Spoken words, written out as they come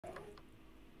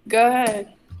Go ahead.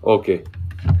 Okay.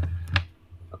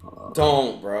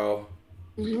 Don't, bro.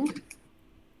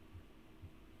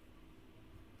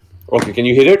 Okay, can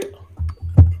you hear it?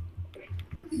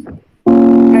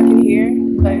 I can hear,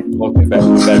 but Okay, bad.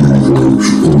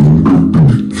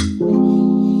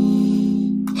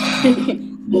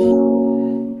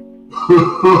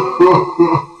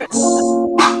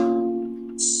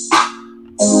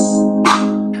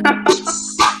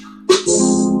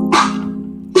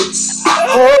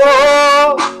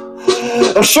 Oh,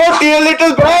 a shorty, a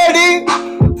little baddie,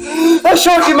 a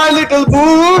shorty, my little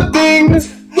boo thing,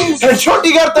 and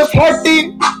shorty got the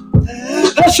fatty.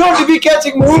 That shorty be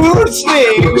catching mood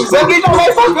swings. Every time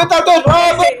I fuck with her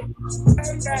rubber,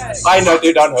 I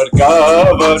nutted on her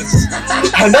covers,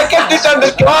 and I kept it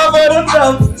undercover. What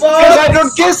the fuck? Cause I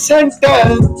don't kiss and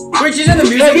tell. Wait, she's in the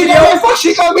music Every video? time I fuck,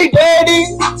 she call me daddy.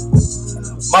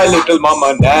 My little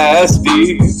mama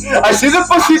nasty. I see the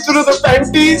pussy through the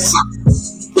panties.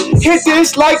 It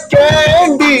tastes like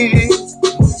candy.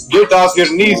 Get off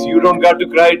your knees, you don't got to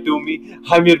cry to me.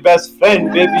 I'm your best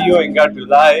friend, baby, you ain't got to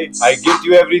lie. I give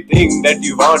you everything that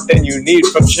you want and you need,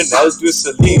 from Chanel to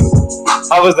Celine.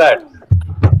 How was that?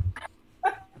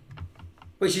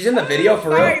 Wait, she's in the video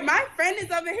for sorry, real? my friend is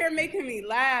over here making me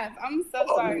laugh. I'm so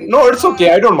sorry. No, it's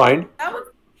okay, I don't mind. That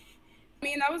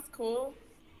was cool.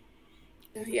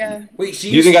 Yeah. Wait, she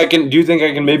Do you think I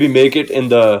can maybe make it in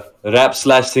the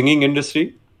rap/singing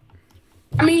industry?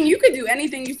 I mean, you could do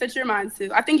anything you set your mind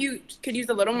to. I think you could use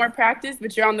a little more practice,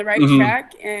 but you're on the right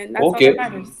track, and that's all that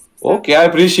matters. So. Okay, I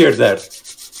appreciate that.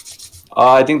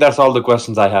 I think that's all the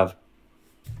questions I have.